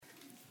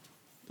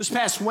This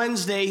past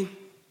Wednesday,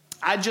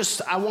 I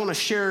want to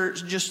share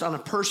just on a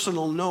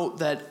personal note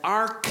that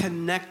our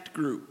Connect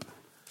group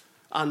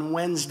on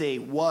Wednesday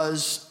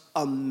was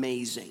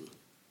amazing.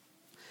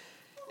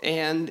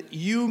 And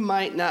you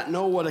might not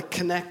know what a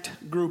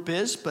Connect group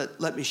is,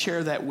 but let me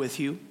share that with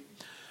you.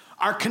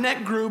 Our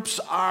Connect groups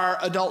are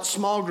adult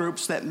small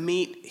groups that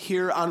meet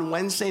here on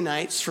Wednesday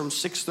nights from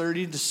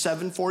 6:30 to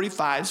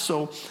 7:45,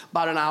 so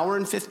about an hour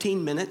and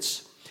 15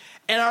 minutes.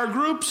 And our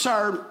groups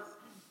are,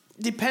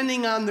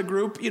 depending on the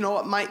group, it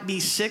might be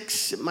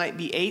 6, it might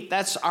be 8.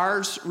 That's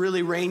ours,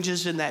 really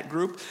ranges in that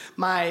group.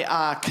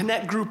 My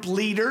Connect group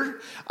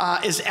leader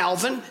is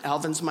Alvin.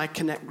 Alvin's my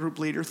Connect group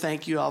leader.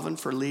 Thank you, Alvin,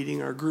 for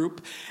leading our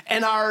group.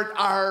 And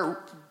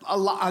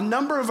a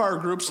number of our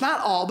groups, not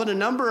all, but a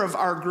number of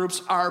our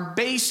groups are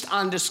based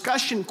on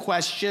discussion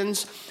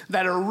questions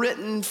that are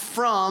written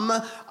from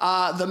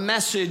the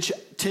message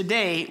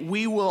today.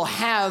 We will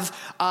have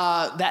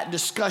that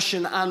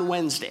discussion on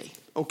Wednesday.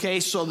 Okay,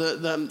 so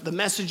the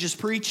message is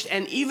preached,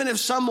 and even if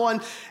someone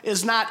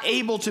is not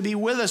able to be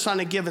with us on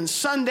a given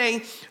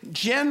Sunday,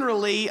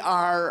 generally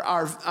our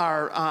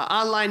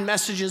online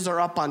messages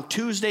are up on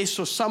Tuesday,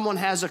 so someone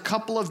has a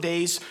couple of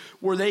days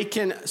where they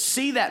can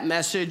see that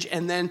message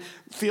and then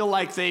feel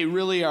like they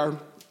really are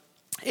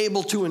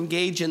able to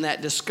engage in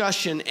that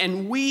discussion.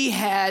 And we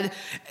had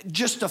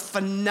just a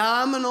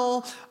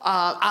phenomenal,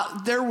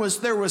 there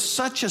was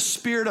such a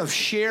spirit of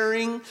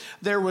sharing.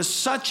 There was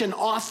such an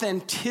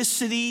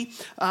authenticity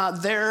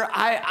there.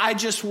 I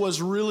just was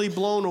really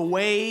blown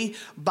away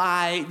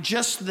by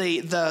just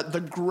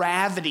the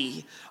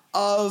gravity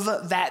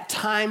of that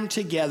time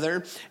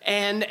together.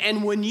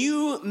 And when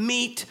you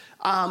meet,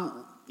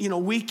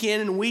 week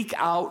in and week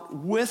out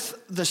with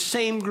the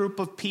same group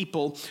of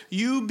people,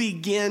 you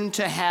begin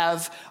to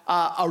have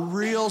a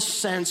real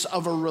sense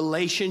of a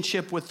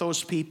relationship with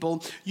those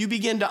people. You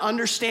begin to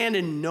understand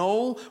and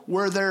know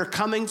where they're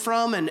coming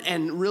from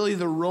and really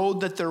the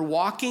road that they're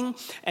walking.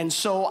 And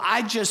so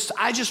I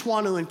just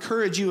want to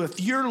encourage you,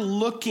 if you're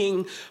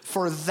looking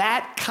for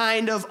that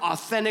kind of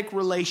authentic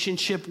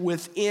relationship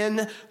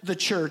within the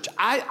church,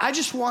 I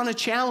just want to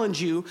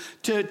challenge you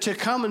to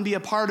come and be a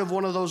part of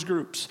one of those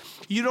groups.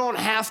 You don't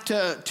have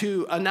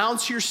to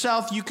announce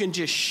yourself. You can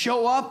just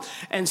show up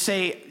and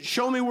say,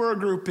 show me where a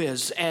group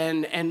is.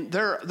 And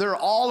they're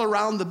all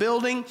around the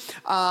building.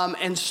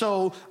 And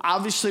so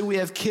obviously we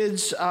have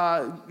kids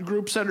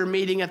groups that are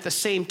meeting at the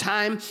same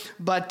time.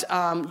 But,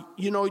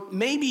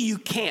 maybe you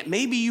can't.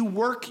 Maybe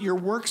your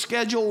work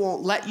schedule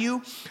won't let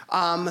you.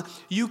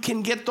 You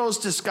can get those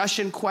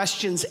discussion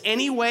questions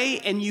anyway,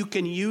 and you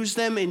can use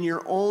them in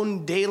your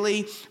own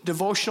daily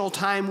devotional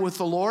time with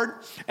the Lord.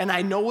 And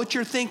I know what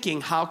you're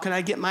thinking. How can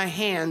I get my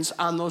hands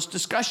on those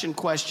discussion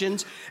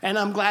questions? And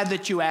I'm glad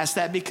that you asked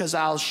that, because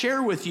I'll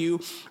share with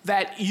you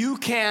that you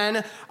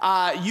can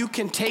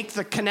take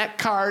the Connect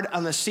card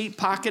on the seat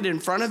pocket in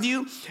front of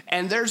you,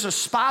 and there's a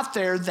spot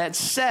there that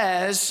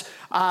says,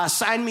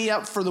 sign me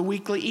up for the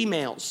weekly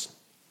emails.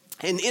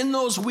 And in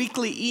those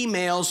weekly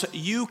emails,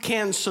 you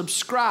can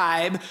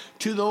subscribe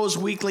to those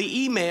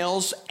weekly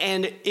emails,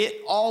 and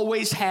it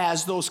always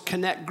has those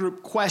Connect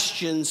group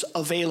questions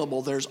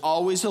available. There's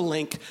always a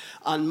link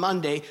on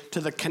Monday to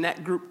the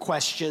Connect group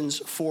questions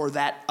for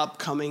that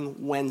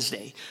upcoming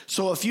Wednesday.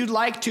 So if you'd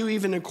like to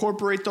even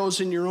incorporate those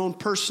in your own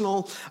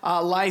personal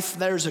life,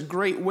 there's a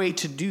great way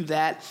to do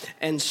that.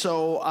 And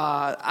so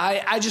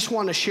I just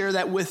want to share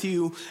that with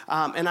you,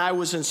 and I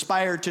was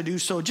inspired to do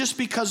so just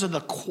because of the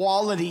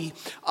quality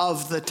of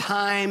the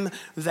time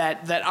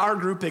that our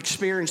group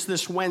experienced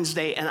this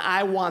Wednesday, and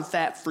I want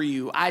that for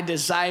you. I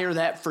desire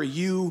that for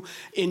you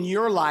in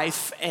your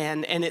life,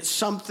 and it's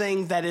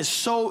something that is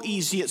so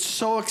easy, it's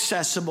so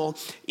accessible.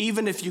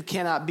 Even if you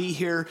cannot be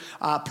here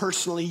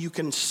personally, you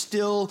can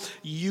still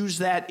use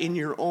that in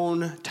your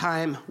own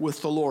time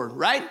with the Lord,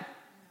 right?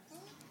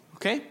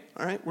 Okay,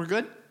 all right, we're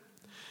good?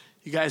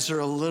 You guys are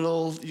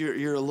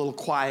you're a little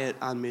quiet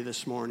on me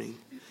this morning.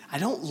 I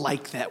don't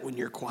like that when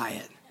you're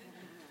quiet.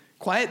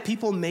 Quiet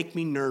people make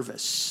me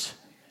nervous.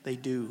 They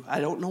do.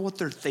 I don't know what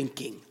they're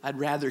thinking. I'd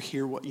rather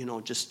hear what,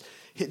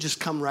 just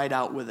come right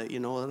out with it.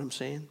 You know what I'm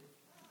saying?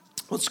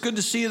 Well, it's good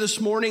to see you this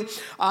morning.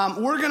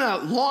 We're going to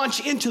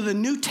launch into the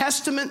New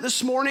Testament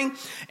this morning,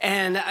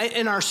 and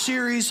in our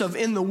series of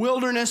In the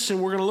Wilderness,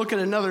 and we're going to look at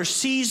another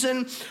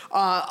season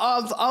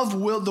of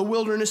the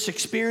wilderness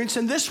experience.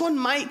 And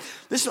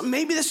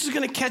maybe this is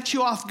going to catch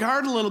you off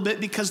guard a little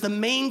bit, because the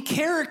main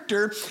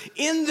character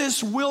in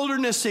this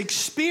wilderness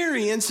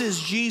experience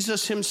is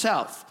Jesus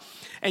himself.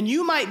 And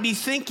you might be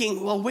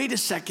thinking, well, wait a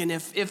second,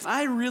 if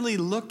I really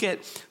look at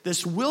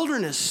this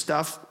wilderness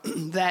stuff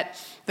that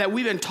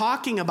we've been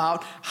talking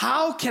about,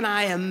 how can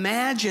I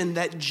imagine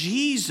that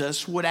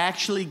Jesus would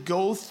actually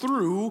go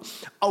through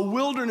a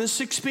wilderness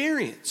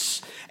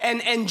experience?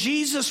 And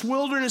Jesus'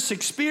 wilderness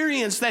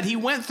experience that he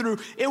went through,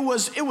 it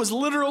was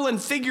literal and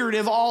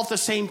figurative all at the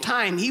same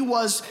time. He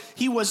was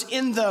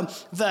in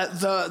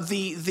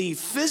the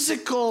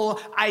physical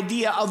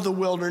idea of the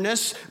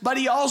wilderness, but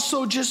he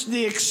also just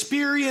the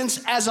experience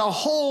as a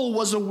whole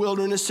was a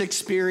wilderness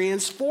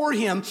experience for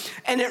him.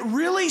 And it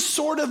really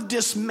sort of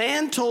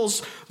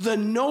dismantles the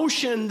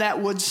notion that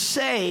would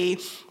say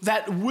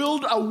that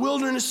a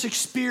wilderness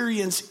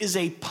experience is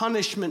a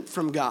punishment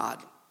from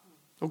God.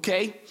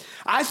 Okay?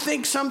 I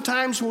think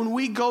sometimes when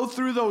we go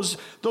through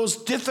those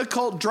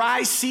difficult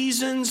dry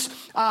seasons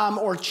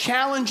or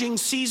challenging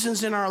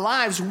seasons in our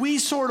lives, we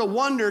sort of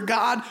wonder,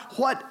 God,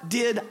 what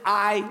did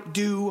I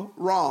do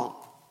wrong?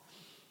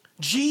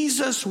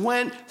 Jesus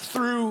went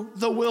through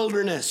the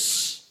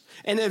wilderness.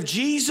 And if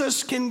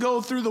Jesus can go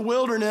through the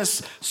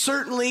wilderness,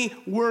 certainly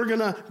we're going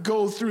to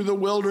go through the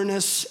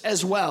wilderness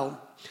as well.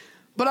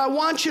 But I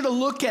want you to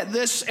look at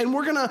this, and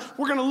we're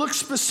gonna look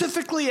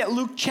specifically at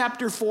Luke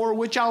chapter 4,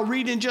 which I'll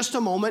read in just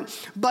a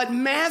moment. But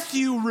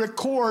Matthew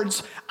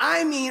records,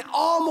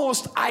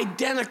 almost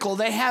identical.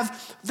 They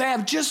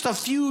have just a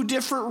few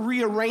different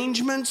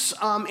rearrangements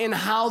in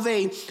how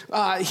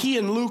he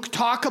and Luke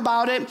talk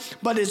about it,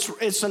 but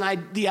it's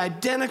the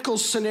identical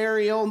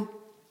scenario.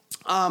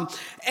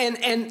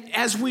 And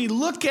as we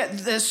look at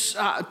this,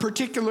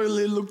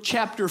 particularly Luke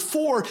chapter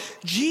 4,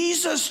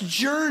 Jesus'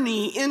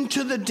 journey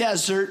into the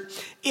desert,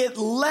 it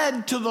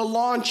led to the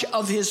launch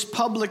of his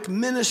public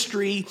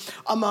ministry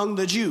among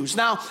the Jews.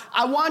 Now,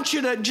 I want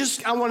to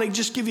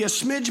just give you a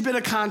smidge bit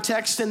of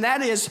context, and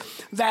that is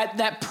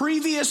that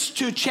previous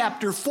to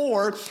chapter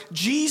 4,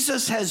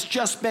 Jesus has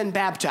just been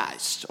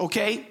baptized,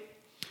 okay?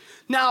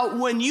 Now,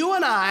 when you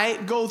and I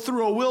go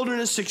through a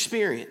wilderness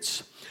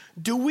experience,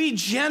 do we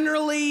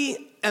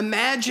generally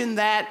imagine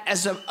that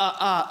as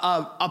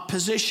a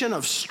position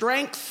of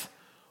strength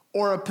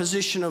or a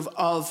position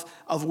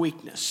of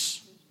weakness?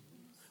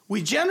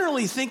 We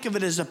generally think of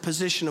it as a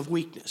position of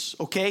weakness,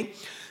 okay?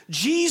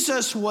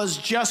 Jesus was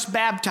just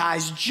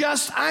baptized,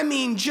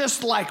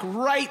 just like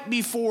right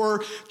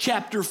before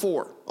chapter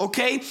 4,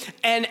 okay?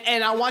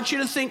 And I want you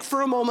to think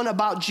for a moment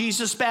about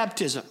Jesus'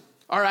 baptism.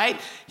 All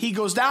right, he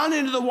goes down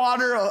into the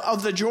water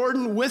of the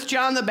Jordan with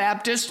John the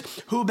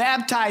Baptist, who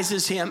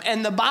baptizes him.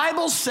 And the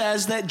Bible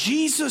says that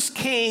Jesus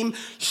came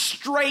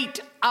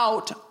straight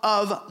out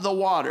of the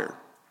water.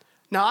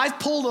 Now, I've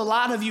pulled a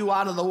lot of you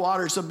out of the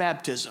waters of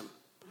baptism.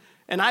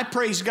 And I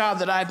praise God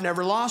that I've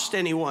never lost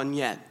anyone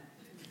yet.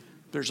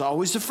 There's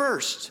always a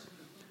first.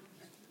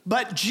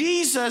 But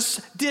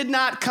Jesus did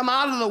not come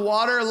out of the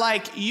water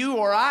like you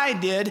or I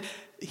did.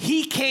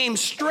 He came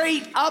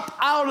straight up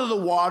out of the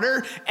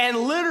water and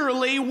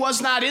literally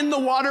was not in the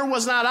water,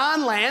 was not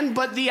on land.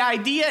 But the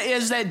idea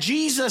is that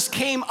Jesus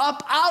came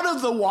up out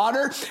of the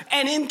water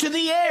and into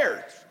the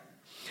air.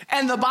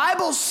 And the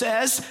Bible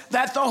says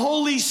that the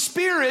Holy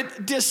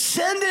Spirit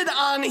descended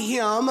on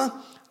him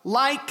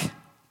like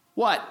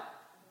what?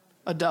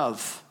 A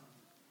dove.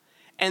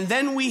 And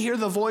then we hear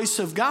the voice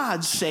of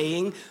God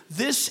saying,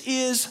 "This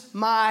is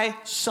my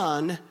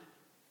Son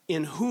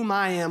in whom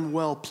I am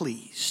well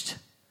pleased."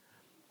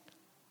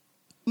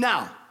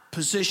 Now,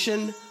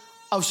 position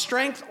of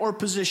strength or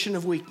position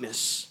of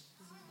weakness?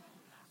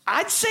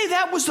 I'd say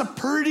that was a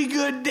pretty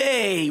good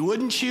day,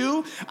 wouldn't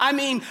you?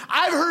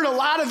 I've heard a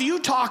lot of you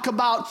talk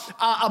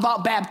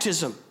about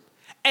baptism.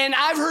 And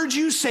I've heard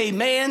you say,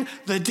 man,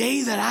 the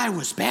day that I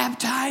was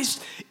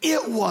baptized,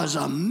 it was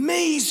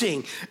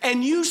amazing.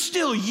 And you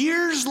still,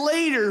 years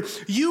later,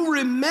 you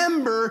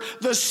remember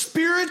the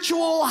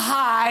spiritual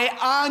high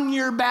on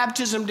your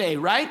baptism day,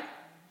 right?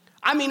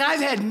 I've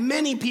had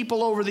many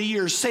people over the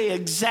years say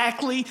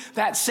exactly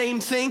that same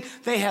thing.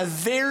 They have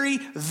very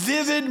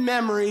vivid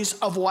memories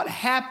of what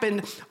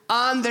happened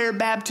on their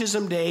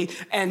baptism day,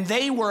 and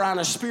they were on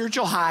a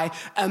spiritual high.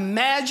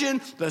 Imagine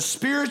the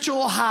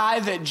spiritual high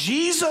that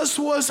Jesus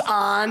was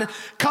on,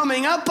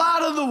 coming up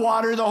out of the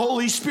water. The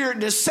Holy Spirit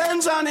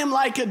descends on him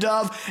like a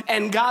dove,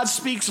 and God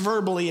speaks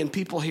verbally, and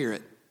people hear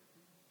it.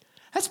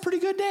 That's a pretty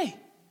good day.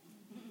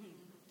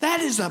 That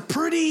is a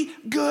pretty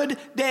good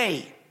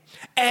day.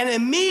 And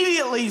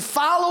immediately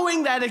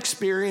following that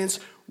experience,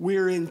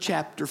 we're in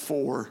chapter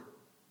 4.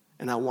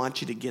 And I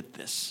want you to get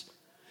this.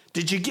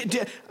 Did you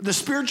get the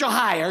spiritual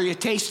high? Are you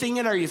tasting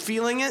it? Are you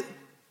feeling it?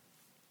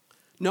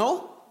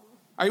 No?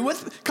 Are you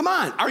with? Come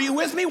on. Are you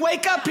with me?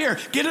 Wake up here.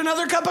 Get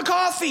another cup of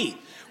coffee.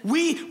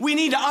 We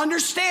need to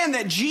understand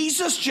that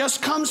Jesus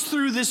just comes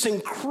through this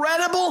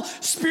incredible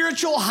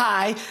spiritual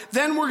high.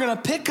 Then we're going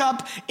to pick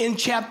up in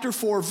chapter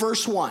 4,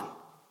 verse 1.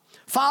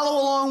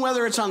 Follow along,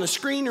 whether it's on the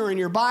screen or in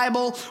your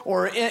Bible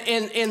or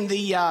in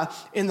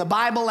the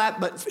Bible app,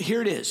 but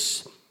here it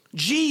is.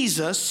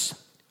 Jesus,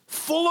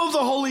 full of the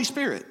Holy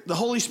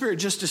Spirit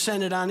just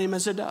descended on him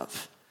as a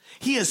dove.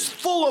 He is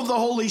full of the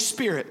Holy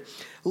Spirit,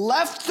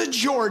 left the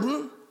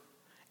Jordan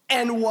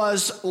and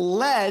was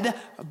led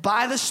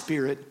by the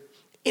Spirit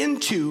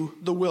into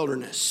the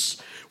wilderness,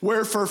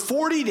 where for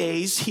 40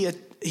 days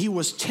he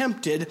was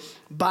tempted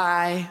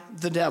by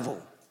the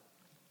devil.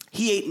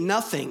 He ate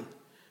nothing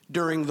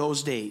during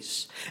those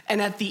days.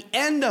 And at the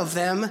end of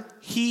them,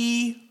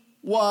 he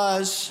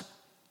was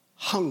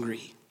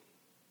hungry.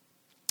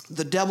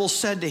 The devil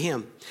said to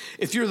him,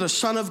 "If you're the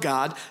Son of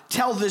God,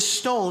 tell this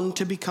stone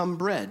to become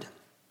bread."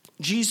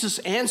 Jesus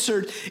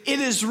answered, "It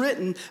is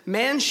written,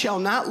 man shall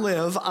not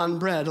live on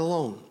bread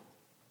alone,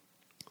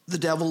 The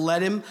devil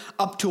led him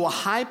up to a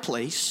high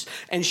place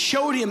and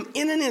showed him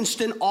in an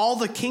instant all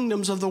the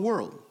kingdoms of the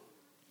world.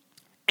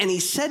 And he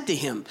said to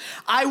him,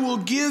 I will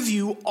give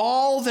you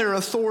all their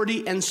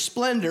authority and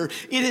splendor.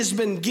 It has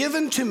been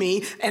given to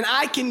me, and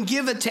I can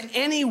give it to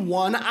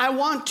anyone I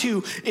want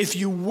to. If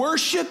you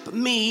worship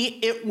me,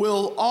 it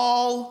will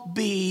all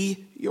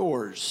be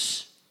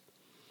yours.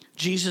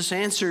 Jesus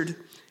answered,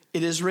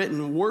 it is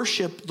written,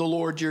 worship the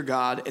Lord your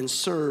God and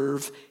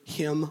serve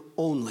him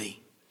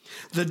only.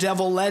 The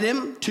devil led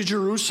him to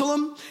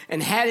Jerusalem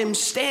and had him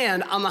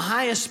stand on the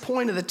highest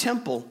point of the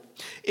temple.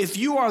 If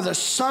you are the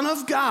Son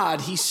of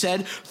God, he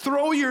said,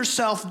 throw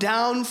yourself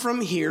down from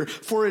here,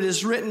 for it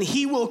is written,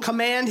 he will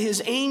command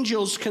his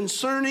angels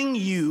concerning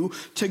you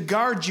to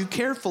guard you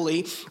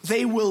carefully.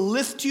 They will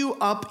lift you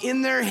up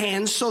in their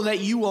hands so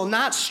that you will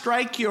not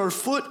strike your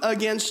foot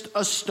against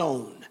a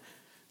stone.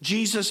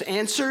 Jesus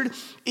answered,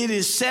 it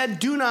is said,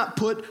 do not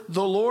put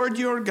the Lord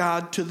your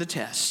God to the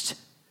test.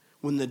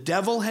 When the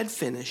devil had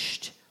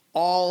finished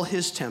all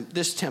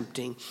this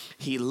tempting,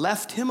 he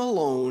left him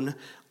alone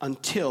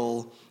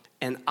until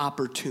an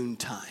opportune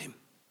time.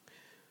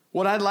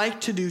 What I'd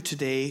like to do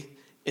today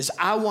is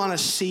I want to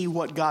see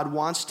what God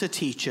wants to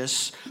teach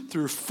us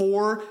through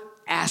 4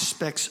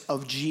 aspects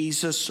of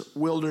Jesus'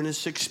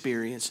 wilderness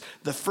experience.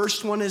 The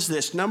first one is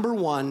this. Number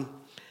 1,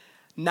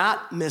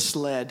 not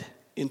misled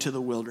into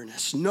the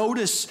wilderness.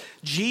 Notice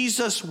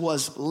Jesus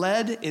was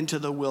led into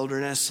the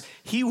wilderness.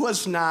 He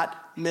was not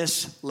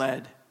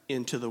misled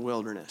into the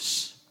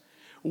wilderness.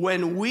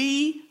 When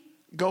we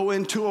go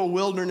into a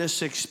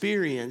wilderness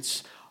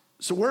experience,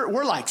 so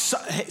we're like,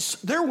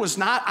 there was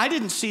not, I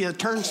didn't see a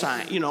turn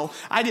sign,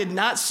 I did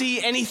not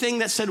see anything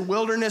that said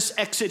wilderness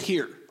exit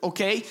here.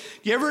 Okay,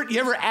 you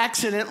ever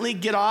accidentally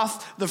get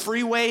off the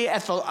freeway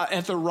at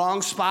the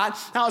wrong spot?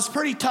 Now it's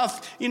pretty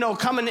tough,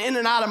 coming in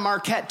and out of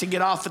Marquette to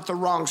get off at the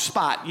wrong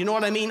spot. You know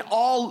what I mean?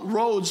 All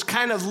roads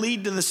kind of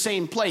lead to the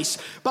same place.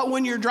 But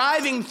when you're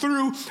driving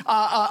through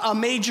a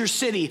major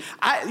city,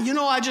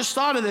 I just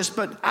thought of this,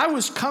 but I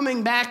was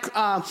coming back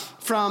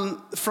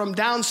from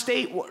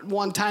downstate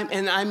one time,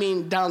 and I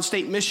mean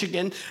downstate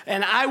Michigan,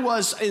 and I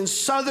was in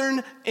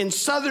southern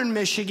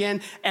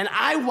Michigan, and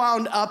I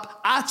wound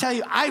up. I'll tell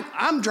you,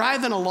 I'm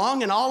driving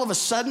along, and all of a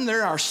sudden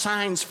there are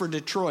signs for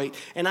Detroit,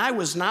 and I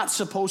was not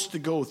supposed to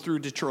go through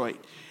Detroit.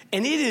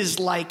 And it is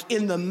like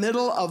in the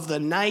middle of the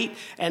night,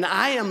 and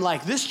I am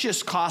like, this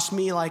just cost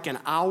me like an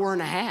hour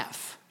and a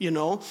half,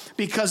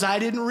 because I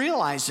didn't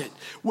realize it.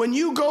 When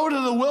you go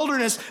to the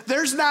wilderness,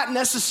 there's not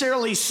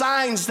necessarily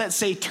signs that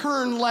say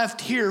turn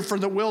left here for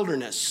the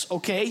wilderness,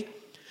 okay?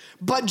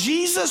 But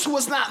Jesus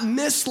was not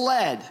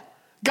misled.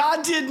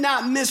 God did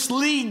not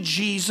mislead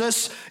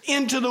Jesus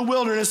into the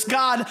wilderness.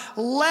 God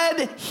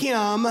led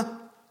him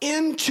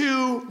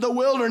into the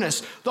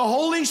wilderness. The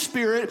Holy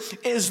Spirit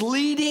is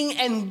leading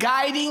and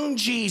guiding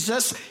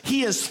Jesus.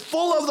 He is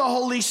full of the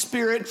Holy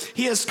Spirit.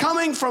 He is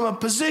coming from a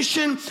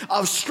position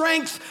of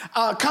strength,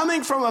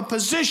 coming from a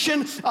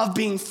position of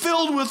being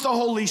filled with the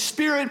Holy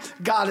Spirit.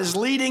 God is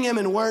leading him,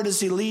 and where does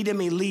he lead him?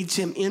 He leads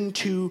him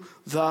into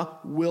the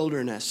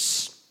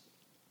wilderness.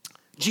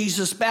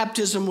 Jesus'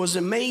 baptism was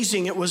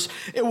amazing. It was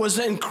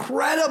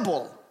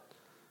incredible.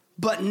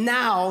 But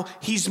now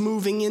he's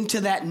moving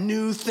into that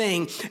new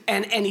thing.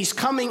 And he's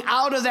coming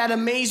out of that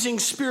amazing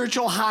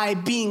spiritual high,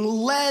 being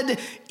led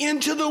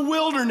into the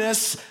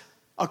wilderness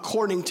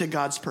according to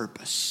God's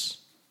purpose.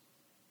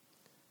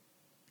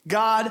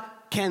 God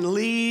can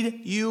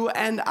lead you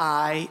and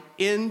I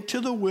into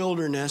the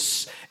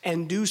wilderness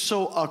and do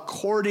so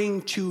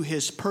according to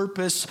his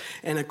purpose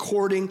and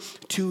according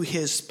to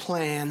his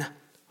plan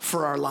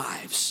for our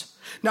lives.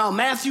 Now,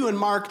 Matthew and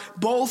Luke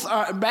both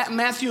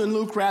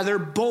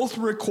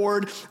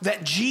record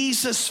that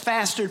Jesus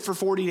fasted for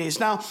 40 days.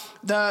 Now,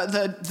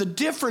 the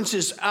difference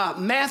is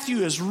Matthew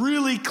is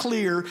really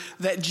clear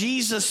that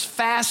Jesus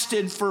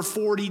fasted for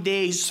 40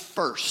 days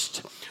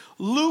first.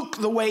 Luke,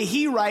 the way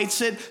he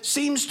writes it,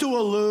 seems to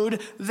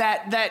allude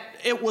that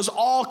it was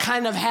all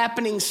kind of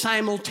happening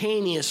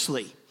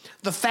simultaneously.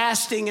 The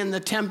fasting and the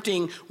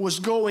tempting was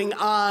going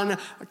on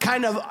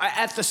kind of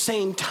at the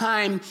same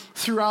time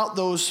throughout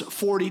those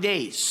 40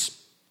 days.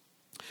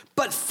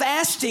 But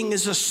fasting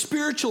is a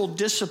spiritual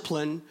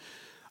discipline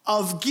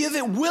of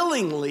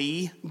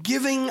willingly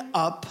giving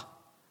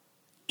up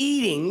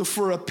eating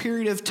for a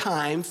period of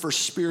time for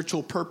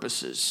spiritual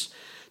purposes,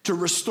 to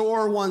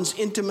restore one's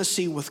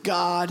intimacy with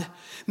God.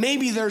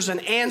 Maybe there's an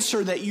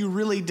answer that you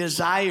really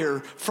desire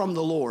from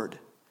the Lord.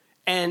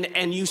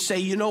 And you say,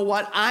 you know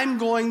what, I'm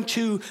going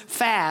to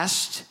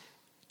fast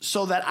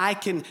so that I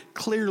can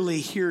clearly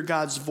hear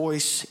God's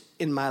voice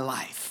in my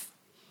life.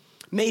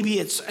 Maybe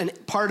it's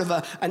part of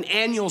an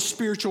annual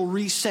spiritual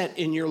reset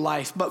in your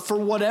life. But for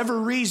whatever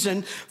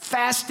reason,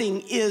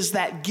 fasting is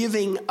that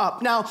giving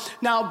up.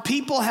 Now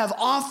people have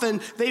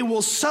often, they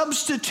will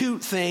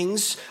substitute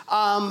things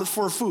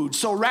for food.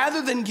 So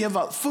rather than give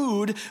up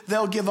food,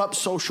 they'll give up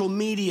social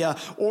media,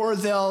 or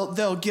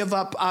they'll give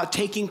up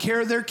taking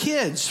care of their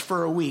kids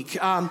for a week.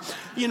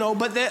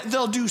 But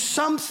they'll do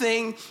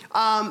something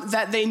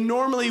that they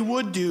normally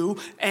would do,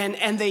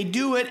 and they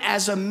do it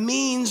as a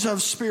means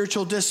of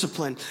spiritual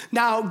discipline.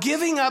 Now,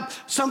 giving up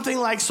something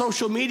like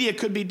social media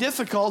could be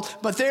difficult,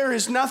 but there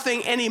is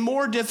nothing any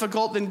more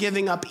difficult than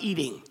giving up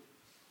eating,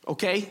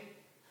 okay?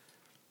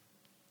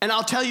 And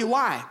I'll tell you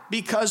why.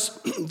 Because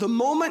the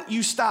moment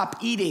you stop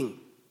eating,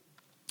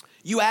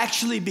 you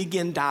actually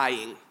begin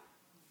dying,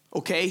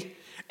 okay?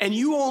 And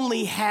you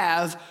only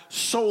have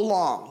so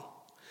long.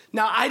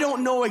 Now, I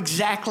don't know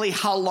exactly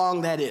how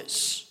long that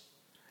is.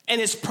 And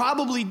it's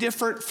probably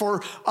different for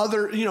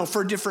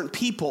for different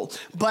people.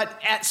 But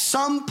at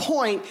some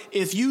point,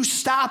 if you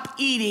stop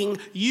eating,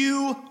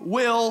 you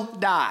will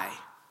die.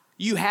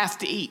 You have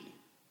to eat.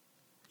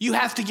 You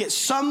have to get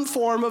some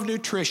form of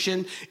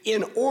nutrition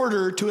in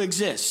order to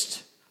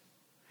exist.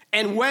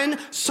 And when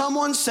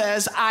someone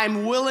says,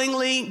 I'm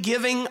willingly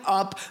giving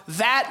up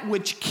that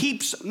which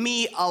keeps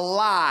me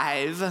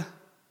alive,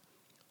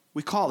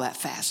 we call that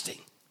fasting.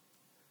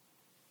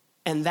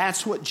 And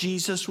that's what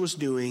Jesus was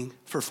doing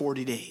for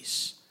 40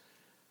 days.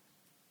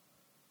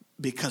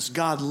 Because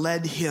God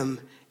led him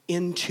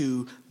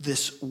into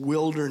this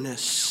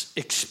wilderness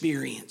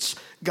experience.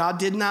 God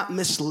did not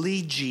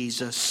mislead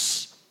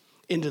Jesus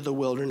into the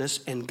wilderness,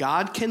 and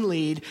God can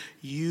lead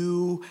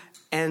you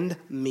and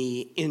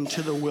me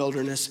into the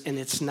wilderness, and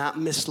it's not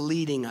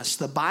misleading us.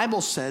 The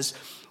Bible says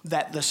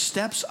that the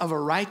steps of a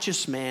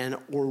righteous man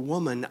or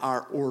woman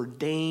are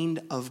ordained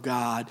of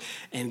God,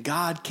 and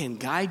God can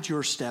guide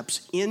your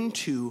steps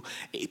into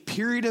a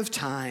period of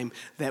time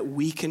that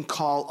we can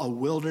call a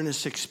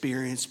wilderness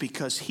experience,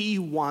 because he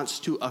wants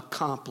to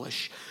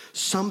accomplish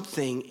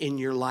something in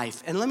your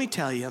life. And let me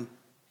tell you,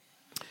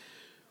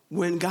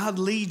 when God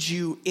leads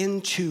you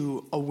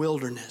into a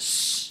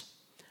wilderness,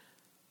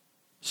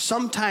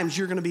 sometimes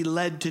you're going to be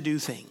led to do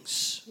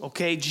things,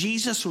 okay?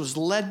 Jesus was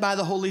led by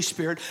the Holy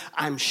Spirit.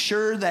 I'm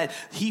sure that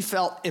he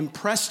felt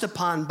impressed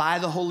upon by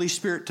the Holy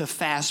Spirit to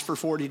fast for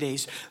 40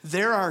 days.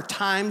 There are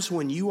times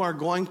when you are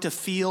going to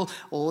feel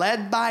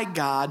led by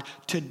God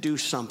to do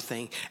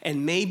something.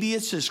 And maybe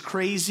it's as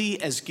crazy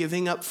as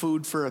giving up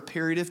food for a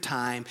period of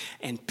time,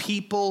 and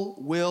people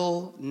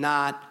will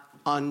not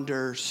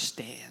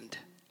understand.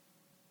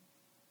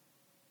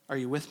 Are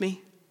you with me?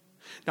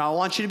 Now, I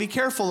want you to be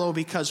careful, though,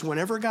 because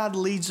whenever God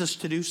leads us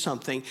to do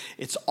something,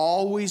 it's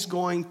always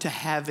going to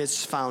have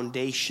its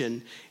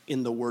foundation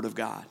in the Word of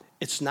God.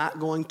 It's not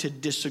going to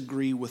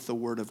disagree with the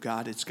Word of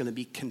God. It's going to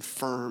be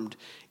confirmed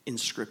in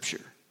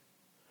Scripture.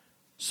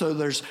 So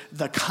there's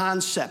the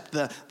concept,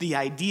 the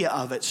idea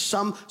of it.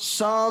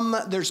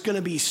 There's going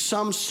to be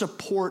some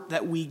support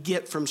that we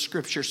get from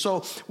Scripture.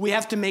 So we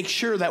have to make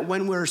sure that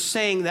when we're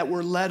saying that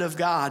we're led of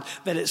God,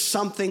 that it's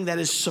something that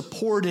is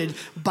supported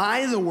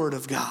by the Word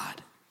of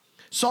God.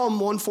 Psalm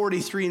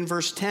 143 and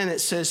verse 10, it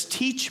says,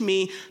 teach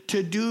me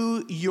to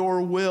do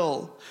your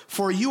will,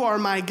 for you are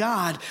my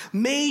God.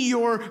 May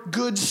your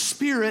good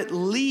spirit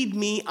lead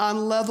me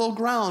on level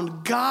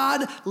ground.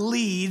 God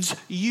leads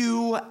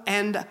you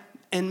and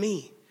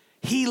me.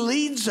 He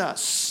leads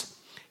us.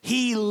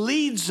 He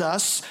leads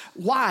us.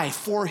 Why?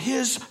 For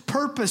his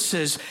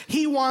purposes.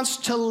 He wants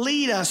to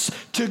lead us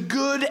to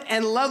good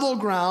and level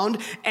ground.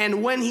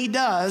 And when he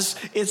does,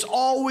 it's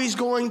always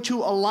going to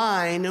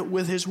align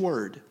with his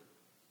word.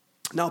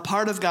 Now,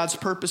 part of God's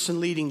purpose in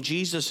leading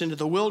Jesus into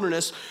the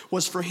wilderness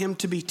was for him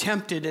to be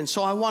tempted. And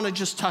so I want to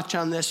just touch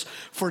on this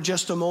for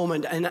just a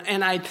moment.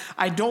 And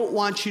I don't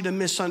want you to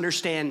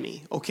misunderstand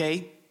me,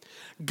 okay?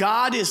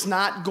 God is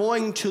not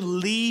going to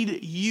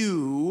lead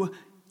you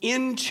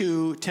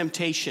into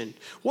temptation.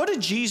 What did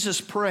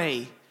Jesus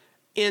pray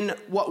in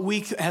what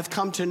we have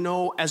come to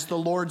know as the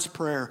Lord's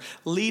Prayer?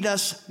 Lead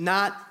us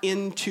not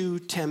into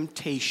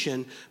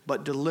temptation,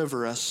 but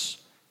deliver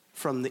us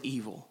from the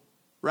evil,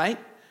 right?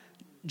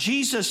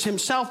 Jesus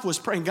himself was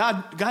praying,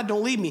 God,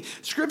 don't lead me.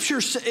 Scripture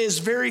is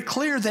very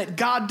clear that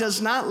God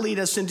does not lead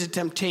us into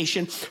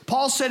temptation.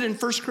 Paul said in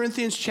 1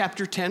 Corinthians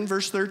chapter 10,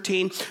 verse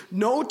 13,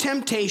 no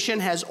temptation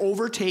has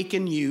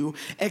overtaken you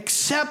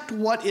except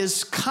what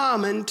is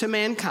common to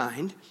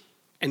mankind,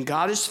 and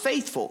God is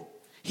faithful.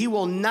 He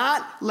will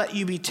not let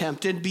you be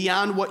tempted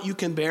beyond what you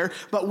can bear,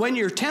 but when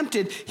you're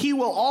tempted, he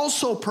will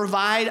also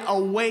provide a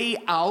way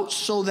out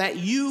so that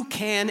you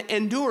can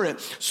endure it.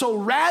 So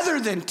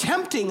rather than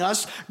tempting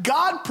us,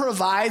 God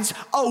provides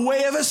a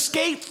way of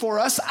escape for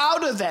us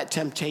out of that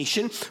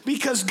temptation,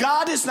 because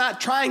God is not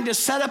trying to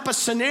set up a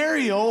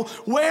scenario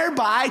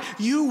whereby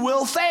you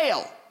will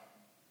fail.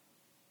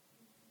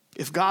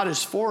 If God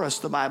is for us,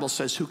 the Bible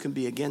says, who can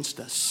be against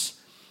us?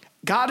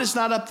 God is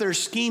not up there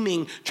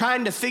scheming,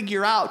 trying to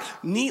figure out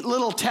neat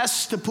little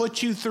tests to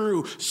put you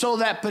through so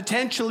that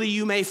potentially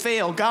you may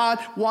fail. God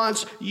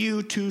wants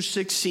you to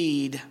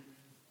succeed.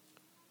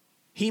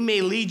 He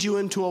may lead you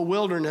into a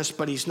wilderness,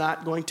 but he's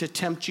not going to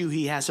tempt you.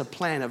 He has a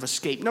plan of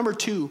escape. Number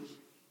 2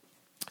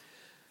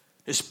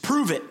 is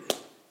prove it.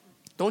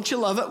 Don't you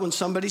love it when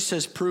somebody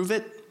says prove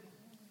it?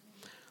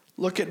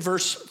 Look at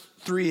verse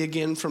 3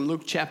 again from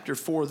Luke chapter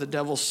 4. The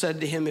devil said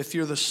to him, if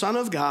you're the Son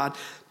of God,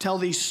 tell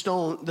this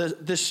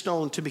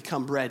stone to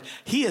become bread.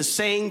 He is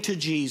saying to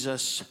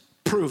Jesus,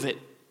 prove it.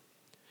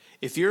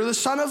 If you're the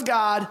Son of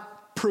God,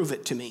 prove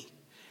it to me.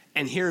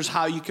 And here's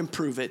how you can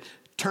prove it.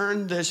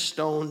 Turn this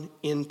stone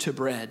into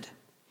bread.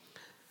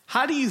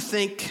 How do you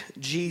think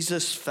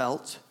Jesus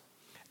felt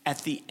at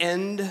the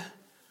end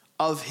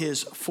of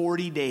his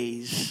 40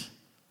 days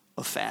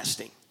of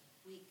fasting?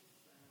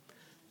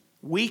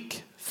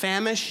 Weak,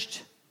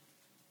 famished,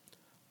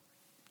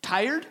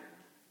 tired?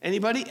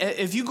 Anybody?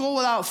 If you go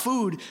without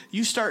food,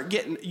 you start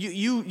getting,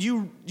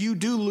 you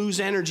do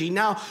lose energy.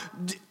 Now,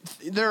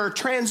 there are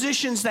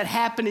transitions that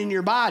happen in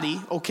your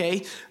body,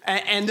 okay?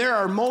 And there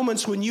are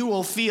moments when you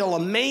will feel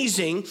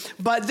amazing,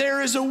 but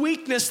there is a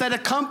weakness that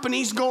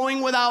accompanies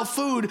going without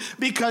food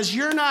because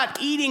you're not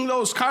eating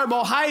those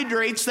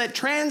carbohydrates that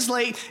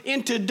translate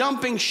into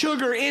dumping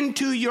sugar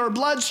into your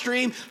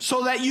bloodstream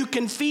so that you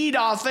can feed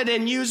off it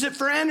and use it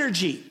for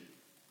energy.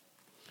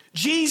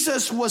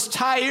 Jesus was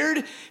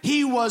tired.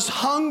 He was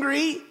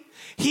hungry.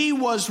 He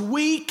was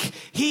weak.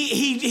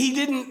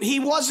 He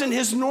wasn't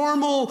his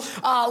normal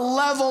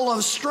level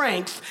of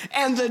strength.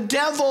 And the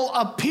devil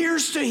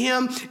appears to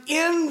him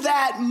in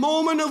that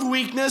moment of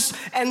weakness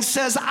and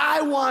says,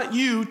 I want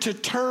you to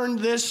turn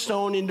this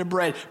stone into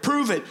bread.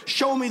 Prove it.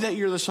 Show me that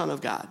you're the Son of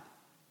God.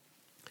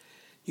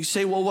 You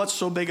say, well, what's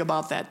so big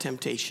about that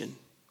temptation?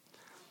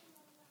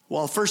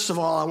 Well, first of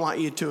all, I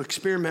want you to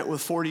experiment with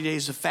 40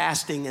 days of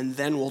fasting, and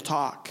then we'll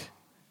talk.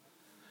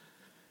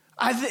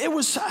 I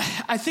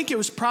think it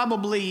was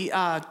probably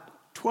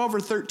 12 or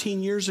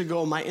 13 years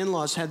ago, my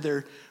in-laws had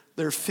their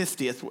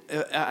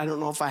 50th. I don't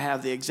know if I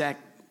have the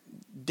exact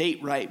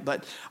date right,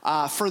 but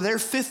for their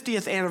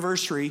 50th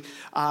anniversary,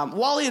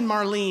 Wally and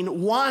Marlene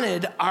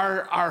wanted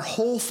our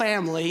whole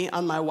family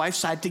on my wife's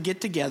side to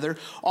get together,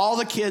 all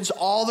the kids,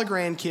 all the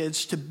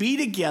grandkids, to be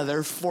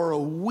together for a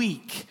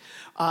week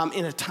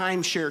in a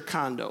timeshare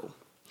condo.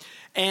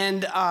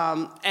 And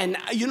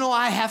you know,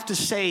 I have to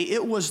say,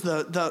 it was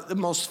the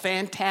most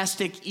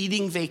fantastic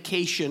eating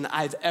vacation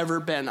I've ever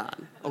been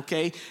on,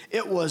 okay?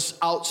 It was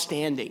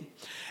outstanding.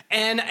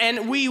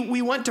 And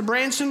we went to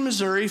Branson,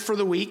 Missouri for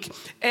the week,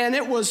 and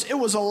it was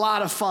a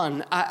lot of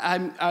fun.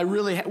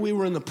 We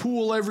were in the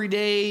pool every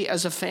day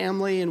as a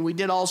family, and we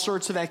did all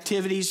sorts of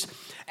activities.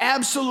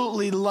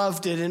 Absolutely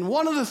loved it. And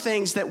one of the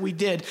things that we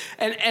did,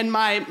 and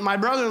my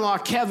brother-in-law,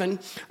 Kevin,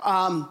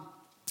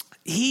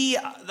 he's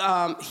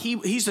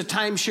a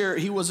timeshare.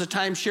 He was a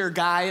timeshare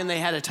guy, and they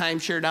had a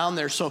timeshare down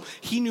there. So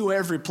he knew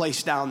every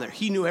place down there.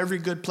 He knew every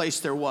good place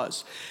there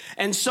was.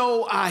 And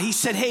so he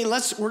said, hey,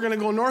 we're going to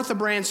go north of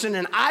Branson.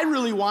 And I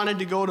really wanted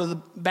to go to the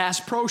Bass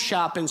Pro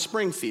Shop in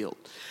Springfield.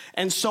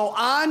 And so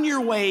on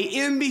your way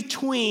in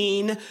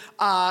between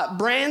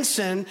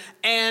Branson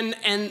and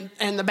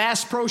the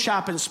Bass Pro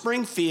Shop in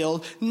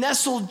Springfield,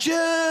 nestled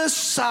just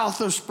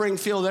south of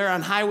Springfield there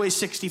on Highway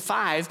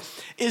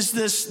 65, is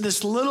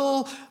this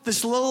little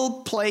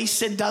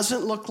place. It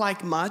doesn't look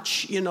like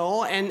much, you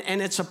know,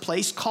 and it's a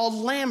place called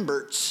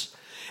Lambert's.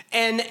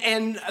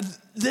 And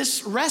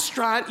this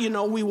restaurant, you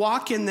know, we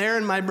walk in there,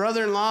 and my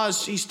brother-in-law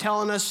he's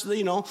telling us,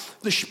 you know,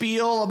 the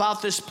spiel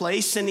about this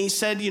place, and he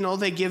said, you know,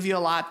 they give you a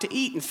lot to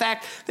eat. In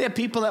fact, they have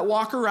people that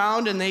walk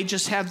around, and they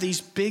just have these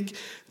big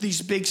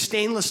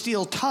stainless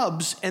steel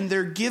tubs, and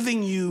they're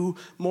giving you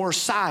more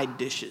side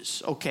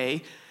dishes,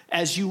 okay,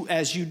 as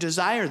you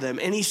desire them.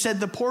 And he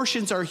said the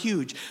portions are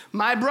huge.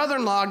 My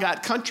brother-in-law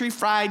got country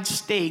fried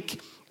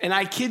steak. And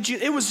I kid you,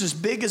 it was as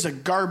big as a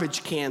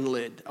garbage can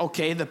lid,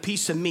 okay, the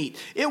piece of meat.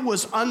 It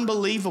was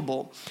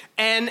unbelievable.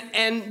 And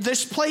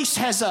this place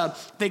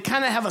they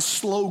kind of have a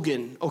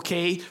slogan,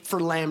 okay,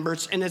 for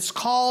Lambert's, and it's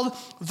called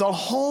the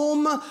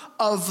home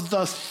of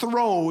the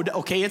throwed,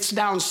 okay, it's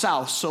down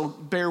south, so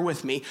bear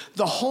with me,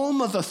 the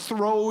home of the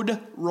throwed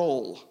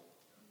roll,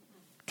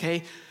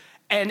 okay?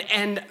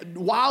 And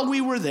while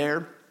we were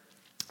there,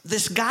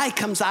 this guy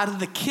comes out of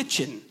the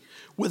kitchen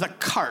with a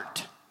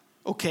cart,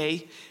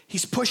 okay?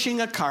 He's pushing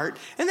a cart,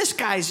 and this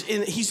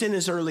he's in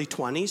his early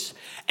 20s,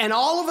 and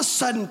all of a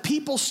sudden,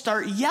 people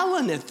start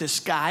yelling at this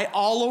guy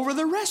all over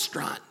the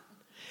restaurant,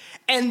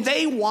 and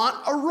they want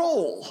a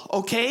roll,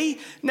 okay?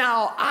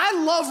 Now,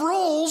 I love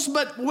rolls,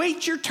 but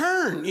wait your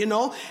turn, you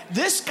know?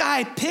 This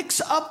guy picks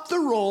up the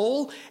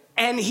roll,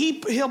 and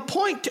he'll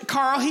point to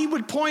Carl, he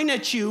would point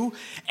at you,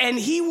 and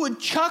he would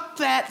chuck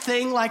that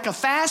thing like a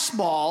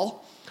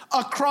fastball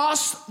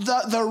across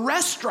the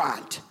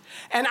restaurant.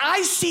 And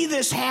I see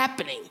this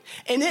happening,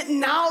 and it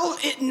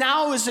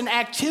now is an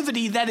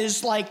activity that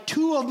is like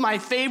two of my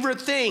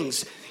favorite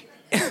things.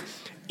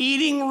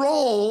 Eating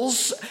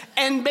rolls,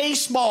 and and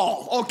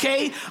baseball,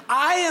 okay?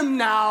 I am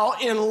now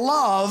in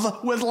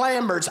love with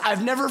Lamberts.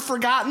 I've never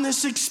forgotten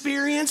this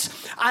experience.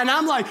 And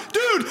I'm like,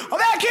 dude, I'm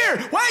back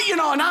here. Wait,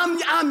 and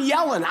I'm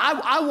yelling.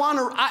 I want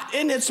to,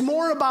 and it's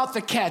more about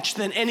the catch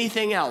than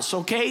anything else,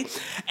 okay?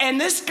 And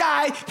this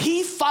guy,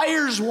 he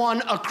fires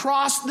one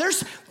across.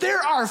 There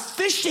are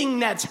fishing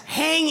nets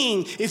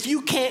hanging if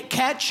you can't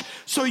catch,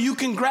 so you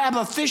can grab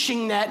a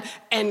fishing net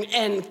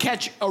and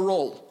catch a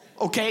roll.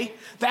 Okay?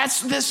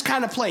 That's this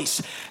kind of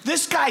place.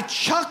 This guy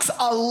chucks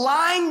a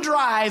line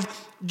drive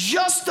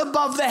just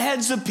above the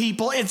heads of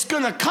people. It's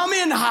going to come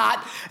in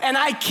hot, and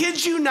I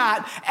kid you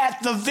not,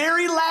 at the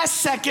very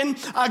last second,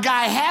 a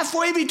guy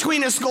halfway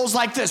between us goes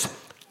like this,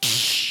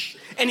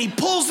 and he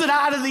pulls it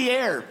out of the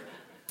air.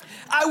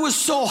 I was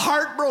so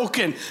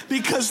heartbroken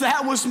because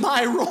that was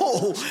my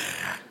role.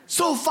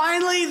 So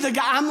finally, the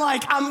guy, I'm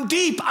like, I'm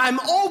deep, I'm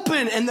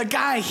open, and the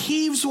guy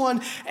heaves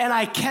one, and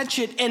I catch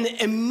it, and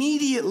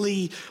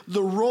immediately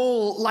the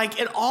roll, like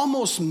it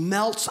almost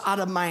melts out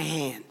of my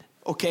hand,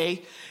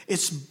 okay?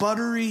 It's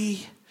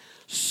buttery,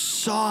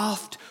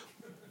 soft,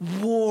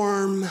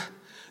 warm,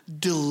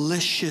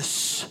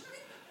 delicious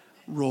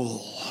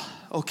roll,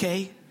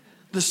 okay?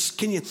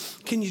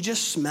 Can you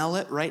just smell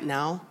it right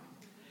now?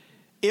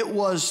 It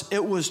was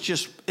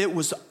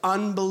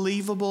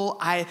unbelievable.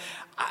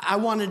 I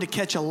wanted to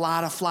catch a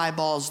lot of fly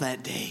balls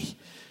that day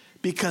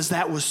because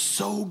that was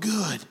so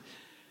good.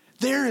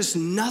 There is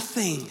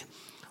nothing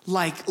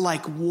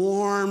like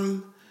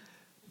warm,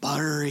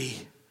 buttery,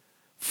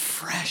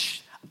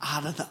 fresh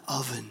out of the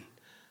oven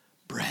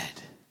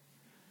bread.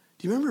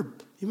 Do you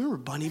remember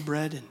Bunny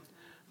Bread in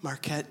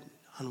Marquette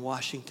on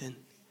Washington?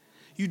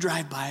 You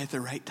drive by at the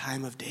right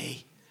time of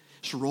day,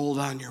 just roll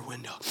down your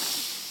window.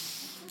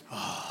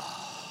 Oh.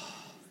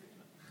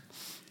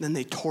 Then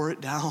they tore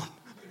it down.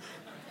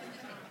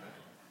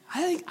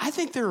 I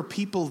think there were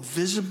people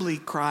visibly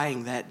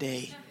crying that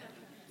day.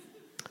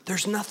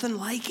 There's nothing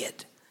like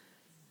it.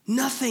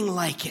 Nothing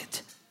like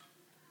it.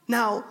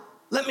 Now,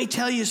 let me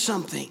tell you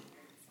something.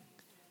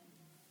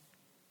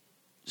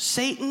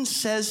 Satan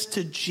says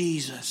to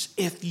Jesus,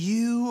 if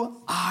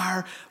you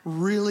are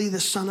really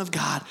the Son of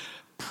God,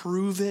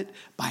 prove it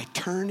by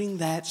turning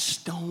that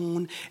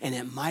stone, and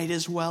it might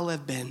as well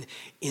have been,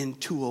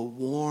 into a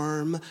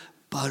warm,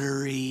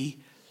 buttery,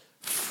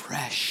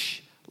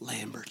 fresh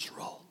Lambert's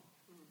roll.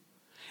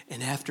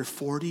 And after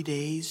 40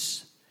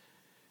 days,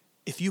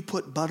 if you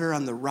put butter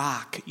on the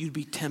rock, you'd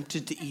be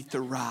tempted to eat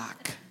the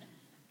rock.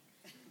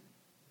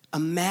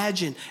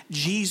 Imagine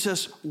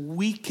Jesus'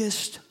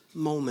 weakest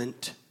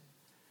moment,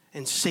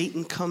 and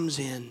Satan comes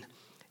in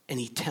and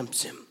he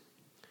tempts him.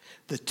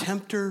 The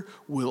tempter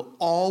will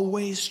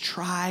always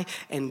try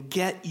and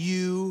get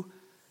you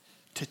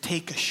to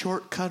take a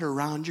shortcut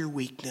around your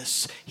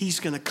weakness. He's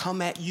going to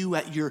come at you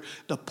at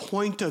the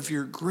point of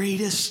your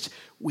greatest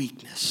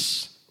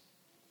weakness.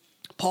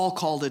 Paul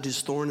called it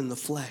his thorn in the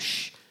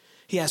flesh.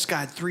 He asked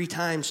God 3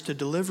 times to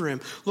deliver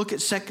him. Look at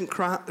 2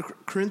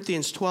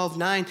 Corinthians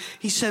 12:9.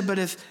 He said,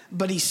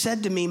 but he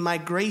said to me, my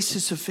grace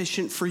is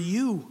sufficient for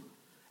you.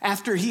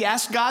 After he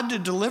asked God to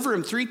deliver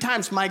him 3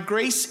 times, my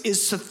grace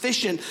is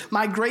sufficient.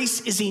 My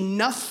grace is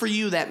enough for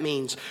you, that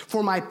means.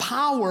 For my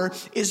power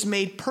is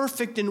made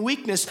perfect in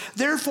weakness.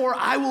 Therefore,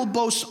 I will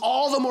boast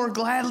all the more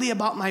gladly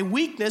about my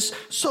weakness,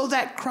 so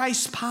that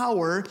Christ's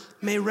power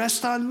may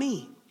rest on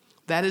me.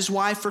 That is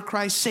why, for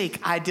Christ's sake,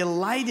 I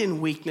delight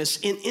in weakness,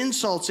 in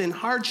insults, in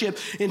hardship,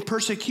 in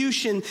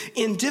persecution,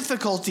 in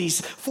difficulties.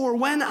 For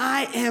when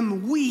I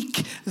am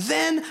weak,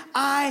 then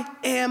I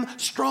am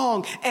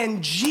strong.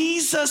 And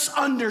Jesus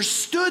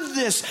understood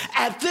this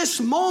at this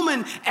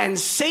moment, and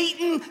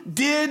Satan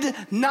did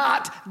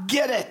not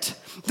get it.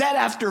 That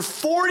after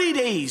 40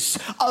 days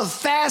of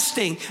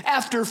fasting,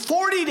 after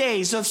 40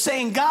 days of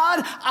saying,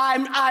 God,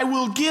 I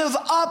will give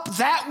up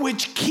that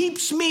which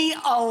keeps me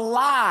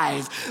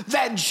alive,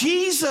 that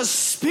Jesus'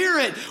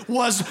 spirit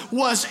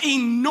was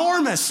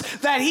enormous,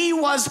 that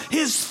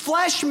his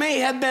flesh may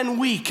have been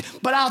weak,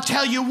 but I'll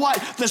tell you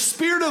what, the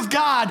Spirit of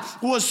God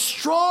was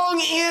strong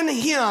in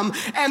him,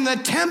 and the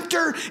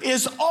tempter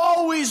is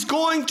always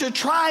going to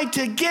try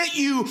to get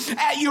you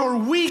at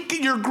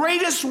your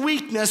greatest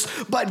weakness,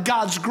 but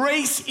God's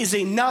grace is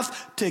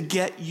enough to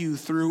get you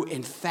through.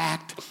 In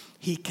fact,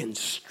 he can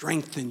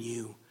strengthen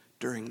you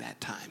during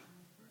that time.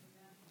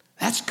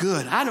 That's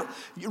good.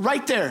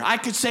 Right there, I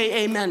could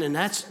say amen, and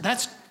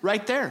that's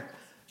right there.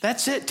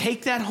 That's it.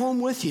 Take that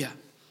home with you.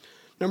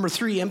 Number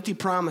 3, empty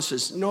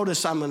promises.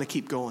 Notice I'm going to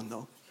keep going,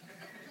 though.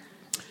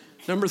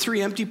 Number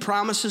 3, empty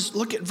promises.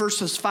 Look at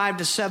verses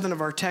 5-7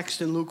 of our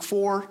text in Luke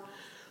 4.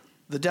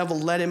 The devil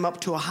led him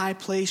up to a high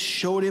place,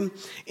 showed him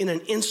in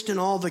an instant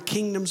all the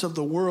kingdoms of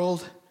the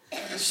world,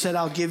 said,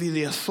 I'll give you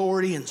the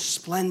authority and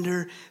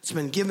splendor. It's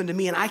been given to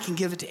me, and I can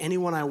give it to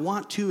anyone I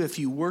want to. If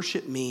you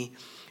worship me,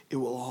 it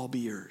will all be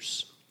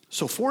yours.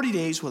 So 40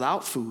 days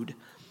without food.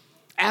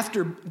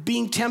 After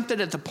being tempted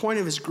at the point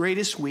of his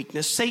greatest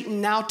weakness, Satan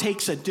now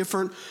takes a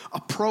different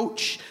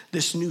approach,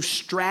 this new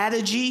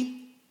strategy.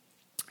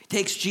 He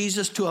Takes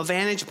Jesus to a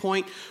vantage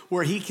point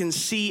where he can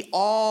see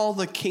all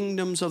the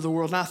kingdoms of the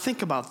world. Now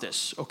think about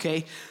this,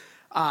 okay?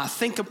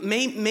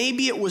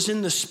 Maybe it was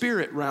in the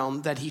spirit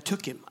realm that he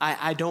took him.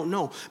 I don't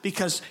know.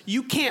 Because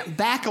you can't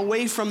back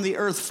away from the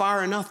earth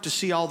far enough to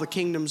see all the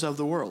kingdoms of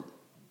the world.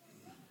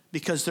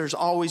 Because there's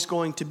always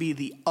going to be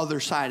the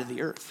other side of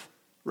the earth,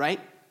 right?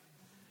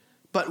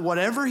 But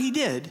whatever he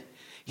did,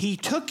 he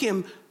took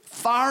him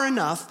far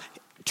enough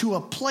to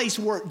a place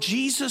where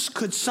Jesus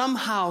could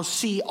somehow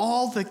see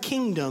all the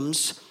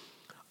kingdoms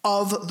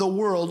of the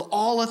world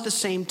all at the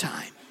same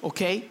time,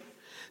 okay?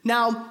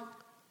 Now,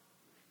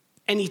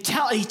 and he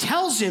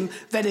tells him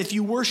that if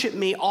you worship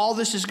me, all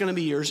this is going to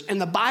be yours.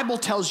 And the Bible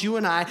tells you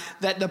and I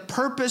that the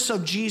purpose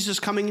of Jesus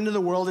coming into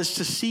the world is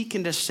to seek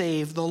and to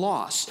save the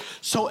lost.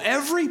 So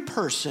every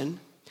person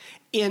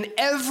in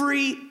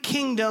every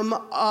kingdom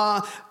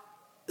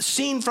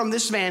seen from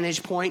this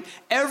vantage point,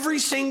 every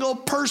single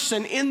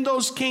person in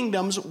those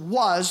kingdoms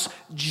was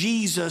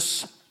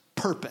Jesus'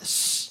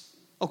 purpose.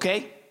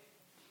 Okay?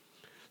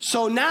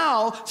 So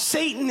now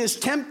Satan is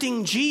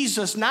tempting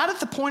Jesus not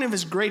at the point of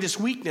his greatest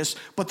weakness,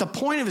 but the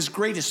point of his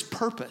greatest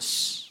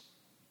purpose.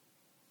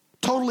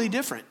 Totally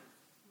different.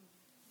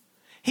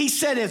 He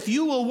said, if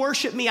you will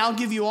worship me, I'll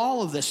give you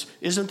all of this.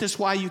 Isn't this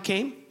why you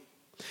came?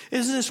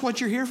 Isn't this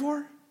what you're here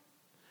for?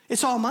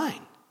 It's all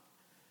mine.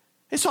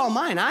 It's all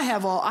mine. I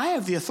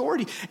have the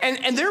authority.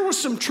 And there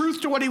was some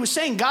truth to what he was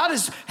saying. God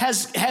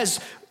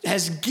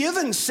has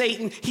given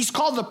Satan, he's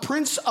called the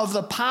prince of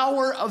the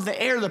power of the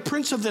air, the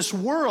prince of this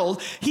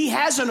world. He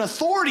has an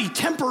authority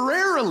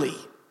temporarily.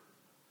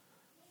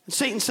 And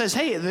Satan says,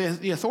 hey,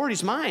 the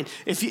authority's mine.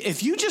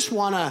 If you just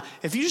want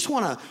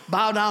to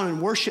bow down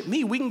and worship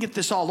me, we can get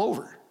this all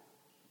over.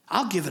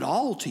 I'll give it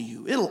all to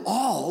you. It'll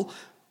all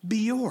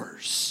be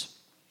yours.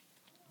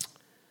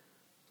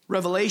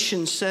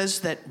 Revelation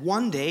says that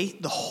one day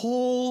the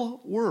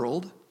whole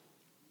world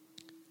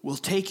will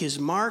take his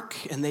mark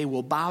and they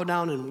will bow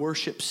down and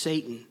worship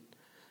Satan.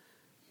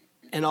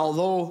 And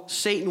although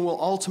Satan will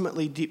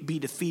ultimately be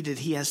defeated,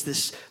 he has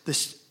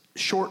this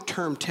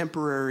short-term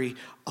temporary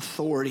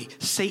authority.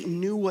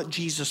 Satan knew what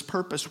Jesus'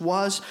 purpose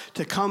was,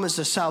 to come as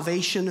the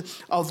salvation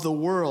of the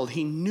world.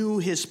 He knew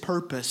his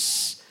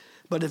purpose.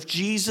 But if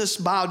Jesus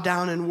bowed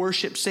down and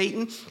worshiped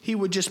Satan, he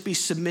would just be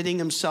submitting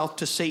himself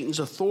to Satan's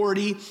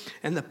authority,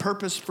 and the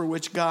purpose for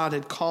which God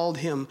had called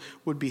him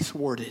would be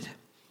thwarted.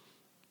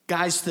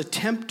 Guys, the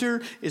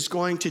tempter is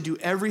going to do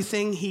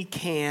everything he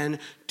can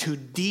to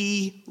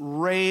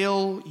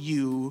derail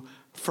you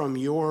from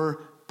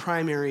your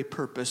primary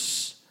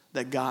purpose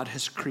that God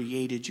has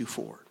created you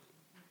for.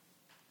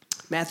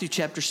 Matthew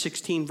chapter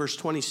 16, verse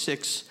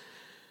 26,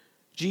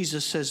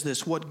 Jesus says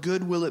this, what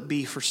good will it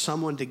be for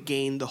someone to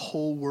gain the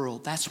whole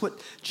world? That's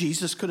what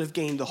Jesus could have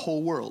gained, the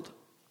whole world,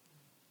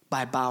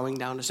 by bowing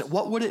down to Satan.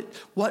 What would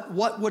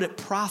it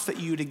profit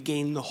you to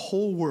gain the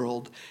whole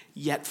world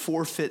yet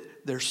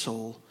forfeit their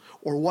soul?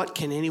 Or what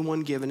can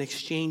anyone give in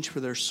exchange for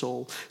their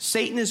soul?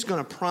 Satan is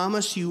going to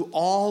promise you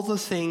all the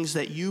things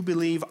that you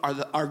believe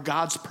are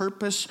God's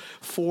purpose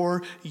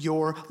for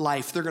your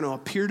life. They're going to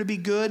appear to be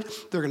good.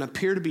 They're going to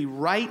appear to be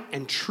right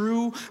and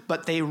true,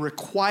 but they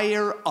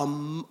require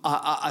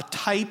a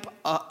type,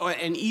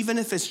 and even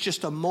if it's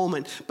just a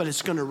moment, but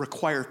it's going to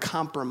require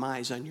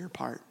compromise on your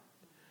part.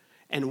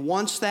 And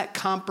once that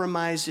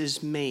compromise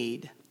is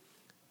made,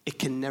 it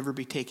can never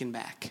be taken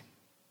back.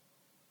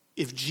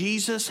 If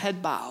Jesus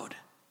had bowed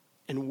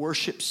and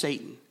worship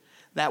Satan,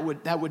 that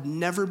would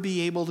never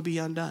be able to be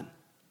undone.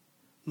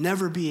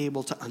 Never be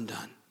able to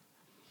undone.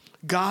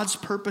 God's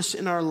purpose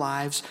in our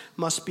lives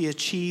must be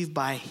achieved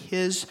by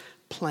his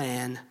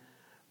plan.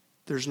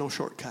 There's no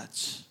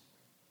shortcuts.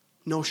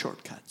 No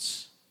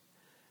shortcuts.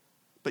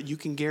 But you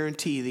can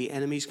guarantee the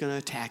enemy's going to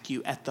attack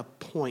you at the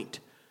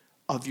point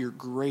of your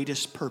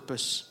greatest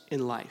purpose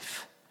in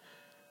life.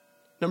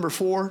 Number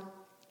 4,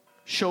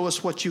 show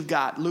us what you've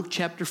got. Luke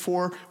chapter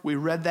 4, we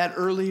read that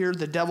earlier.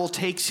 The devil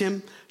takes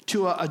him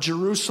to a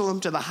Jerusalem,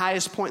 to the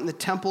highest point in the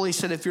temple. He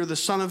said, if you're the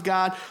Son of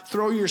God,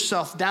 throw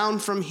yourself down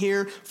from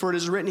here, for it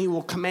is written, he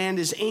will command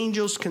his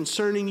angels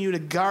concerning you to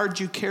guard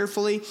you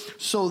carefully,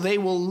 so they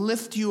will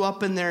lift you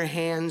up in their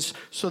hands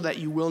so that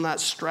you will not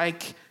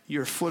strike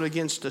your foot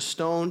against a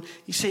stone.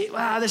 You say,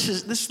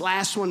 this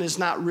last one is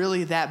not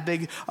really that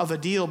big of a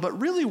deal.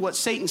 But really what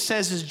Satan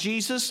says is,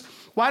 Jesus,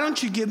 why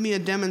don't you give me a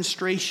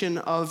demonstration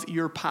of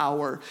your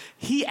power?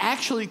 He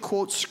actually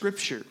quotes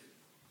scripture.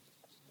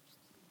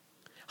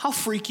 How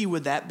freaky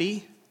would that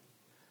be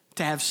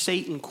to have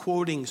Satan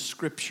quoting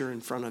scripture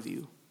in front of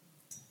you?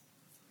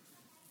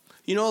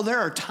 You know, there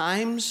are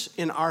times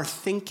in our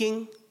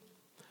thinking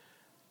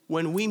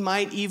when we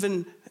might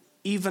even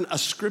a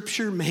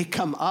scripture may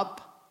come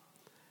up,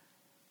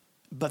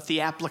 but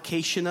the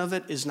application of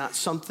it is not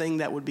something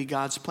that would be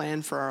God's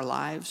plan for our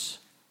lives.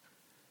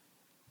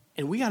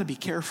 And we got to be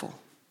careful,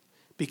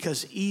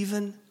 because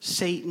even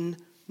Satan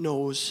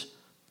knows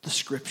the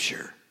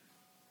scripture.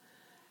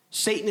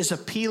 Satan is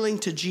appealing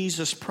to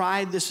Jesus'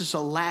 pride. This is a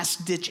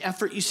last-ditch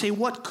effort. You say,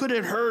 what could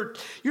it hurt?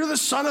 You're the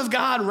Son of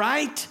God,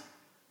 right?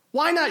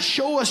 Why not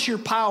show us your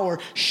power?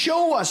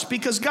 Show us,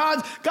 because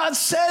God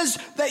says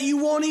that you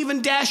won't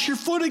even dash your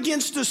foot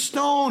against a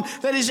stone,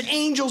 that his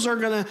angels are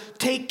going to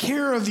take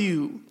care of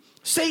you.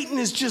 Satan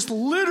is just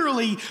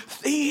literally,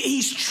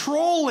 he's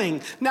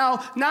trolling. Now,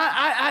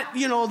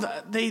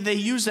 they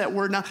use that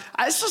word now.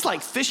 This is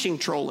like fishing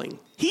trolling.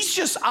 He's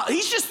just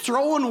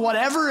throwing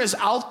whatever is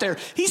out there.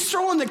 He's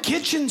throwing the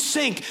kitchen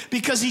sink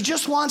because he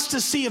just wants to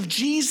see if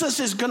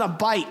Jesus is going to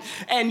bite.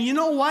 And you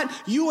know what?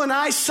 You and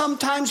I,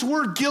 sometimes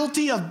we're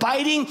guilty of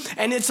biting,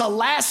 and it's a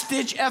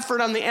last-ditch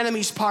effort on the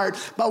enemy's part.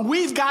 But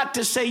we've got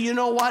to say, you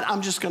know what?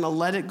 I'm just going to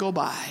let it go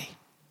by.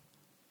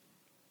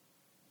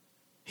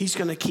 He's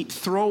going to keep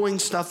throwing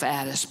stuff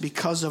at us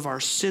because of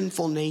our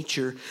sinful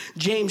nature.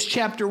 James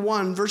chapter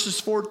 1, verses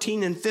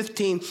 14 and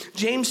 15.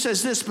 James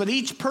says this, but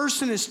each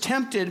person is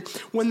tempted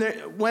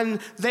when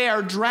they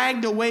are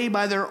dragged away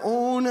by their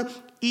own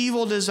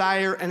evil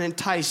desire and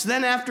enticed.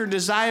 Then after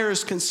desire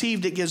is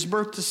conceived, it gives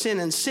birth to sin.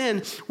 And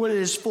sin, when it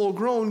is full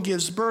grown,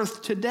 gives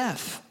birth to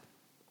death.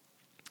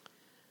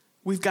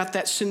 We've got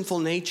that sinful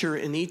nature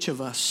in each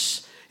of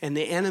us. And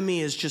the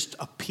enemy is just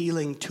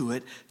appealing to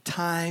it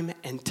time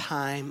and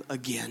time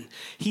again.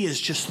 He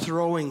is just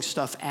throwing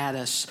stuff at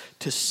us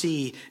to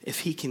see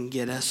if he can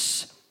get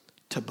us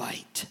to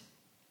bite.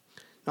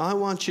 Now, I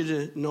want you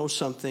to know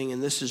something,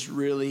 and this is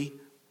really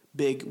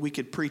big. We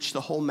could preach the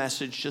whole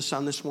message just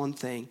on this one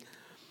thing.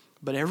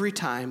 But every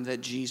time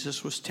that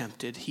Jesus was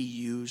tempted, he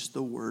used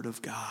the word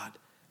of God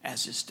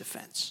as his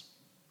defense.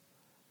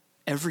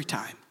 Every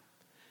time.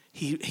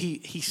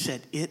 He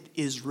said, it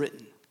is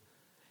written.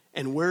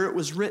 And where it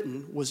was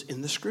written was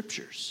in the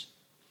scriptures.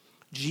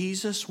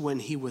 Jesus, when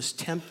he was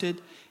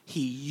tempted, he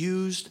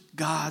used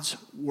God's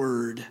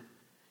word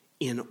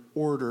in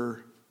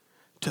order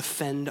to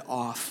fend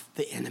off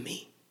the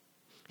enemy.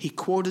 He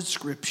quoted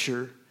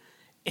scripture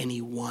and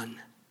he won.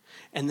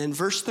 And then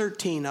verse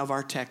 13 of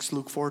our text,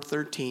 Luke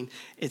 4:13,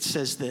 it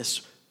says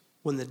this,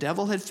 when the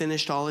devil had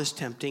finished all his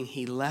tempting,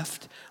 he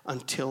left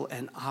until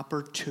an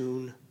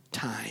opportune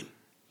time.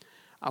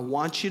 I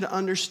want you to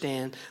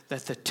understand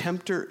that the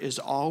tempter is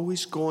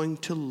always going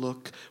to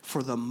look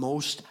for the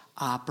most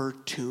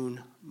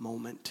opportune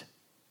moment.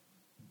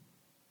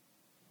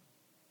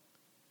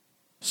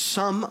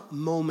 Some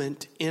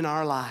moment in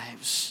our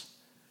lives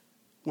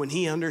when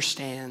he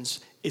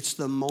understands it's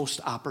the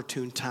most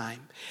opportune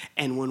time.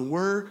 And when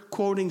we're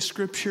quoting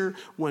scripture,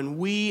 when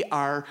we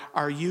are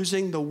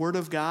using the word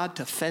of God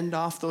to fend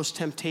off those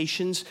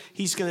temptations,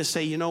 he's going to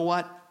say, you know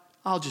what?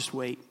 I'll just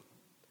wait.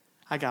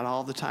 I got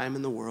all the time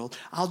in the world.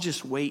 I'll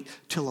just wait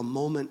till a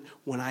moment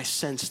when I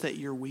sense that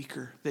you're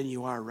weaker than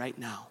you are right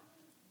now.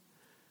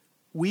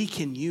 We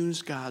can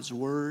use God's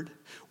word.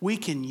 We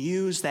can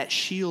use that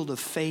shield of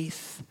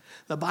faith.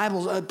 The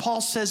Bible,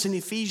 Paul says in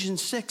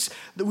Ephesians 6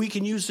 that we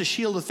can use the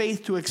shield of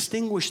faith to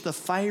extinguish the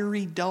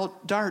fiery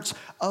darts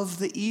of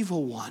the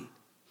evil one.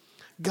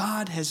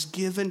 God has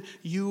given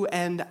you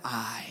and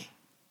I.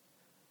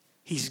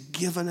 He's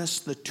given us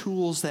the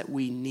tools that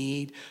we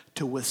need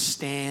to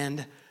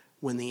withstand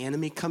when the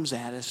enemy comes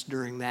at us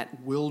during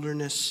that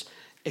wilderness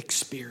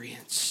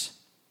experience.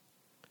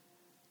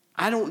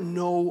 I don't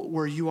know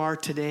where you are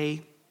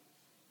today.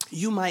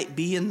 You might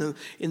be in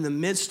the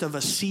midst of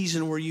a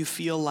season where you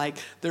feel like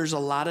there's a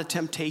lot of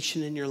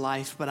temptation in your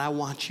life, but I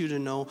want you to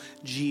know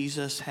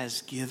Jesus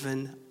has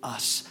given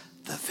us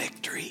the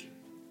victory.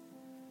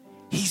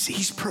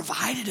 He's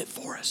provided it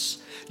for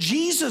us.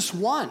 Jesus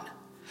won.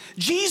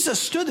 Jesus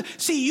stood.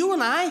 See, you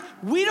and I,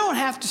 we don't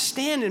have to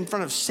stand in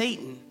front of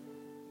Satan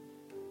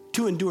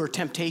to endure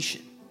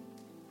temptation.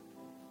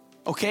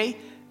 Okay?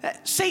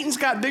 Satan's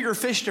got bigger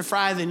fish to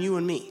fry than you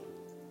and me.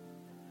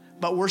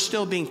 But we're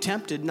still being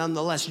tempted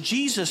nonetheless.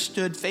 Jesus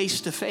stood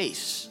face to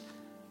face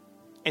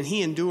and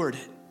he endured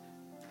it.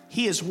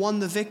 He has won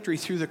the victory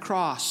through the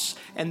cross,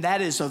 and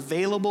that is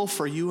available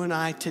for you and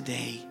I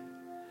today.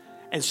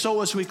 And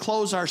so as we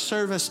close our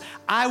service,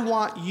 I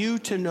want you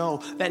to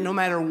know that no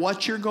matter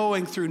what you're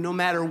going through, no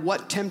matter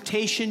what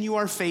temptation you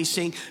are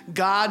facing,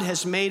 God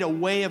has made a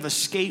way of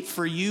escape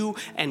for you,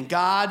 and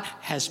God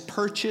has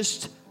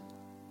purchased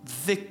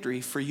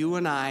victory for you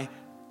and I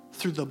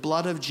through the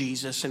blood of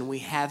Jesus, and we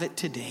have it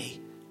today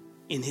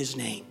in his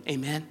name.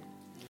 Amen.